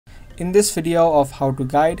In this video of how to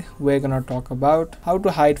guide, we're gonna talk about how to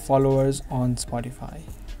hide followers on Spotify.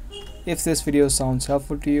 If this video sounds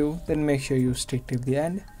helpful to you, then make sure you stick till the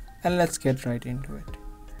end and let's get right into it.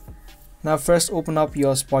 Now first open up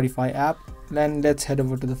your Spotify app, then let's head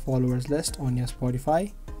over to the followers list on your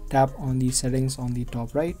Spotify. Tap on the settings on the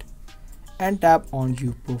top right and tap on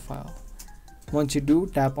view profile. Once you do,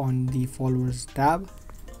 tap on the followers tab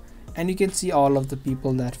and you can see all of the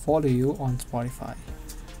people that follow you on Spotify.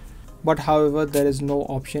 But however, there is no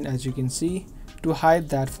option, as you can see, to hide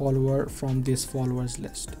that follower from this followers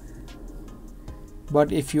list.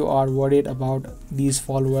 But if you are worried about these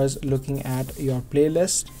followers looking at your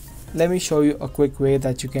playlist, let me show you a quick way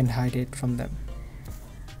that you can hide it from them.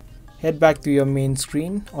 Head back to your main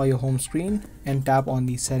screen or your home screen and tap on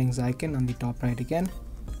the settings icon on the top right again.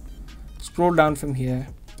 Scroll down from here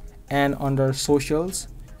and under socials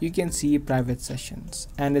you can see private sessions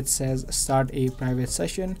and it says start a private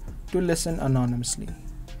session to listen anonymously.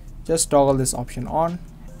 Just toggle this option on,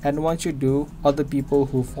 and once you do, other people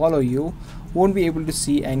who follow you won't be able to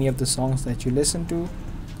see any of the songs that you listen to.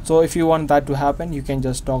 So if you want that to happen, you can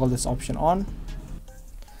just toggle this option on.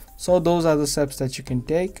 So those are the steps that you can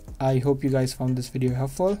take. I hope you guys found this video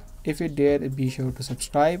helpful. If you did, be sure to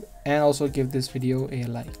subscribe and also give this video a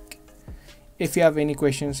like. If you have any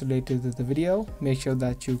questions related to the video, make sure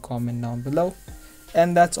that you comment down below.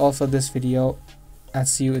 And that's all for this video. I'll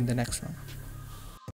see you in the next one.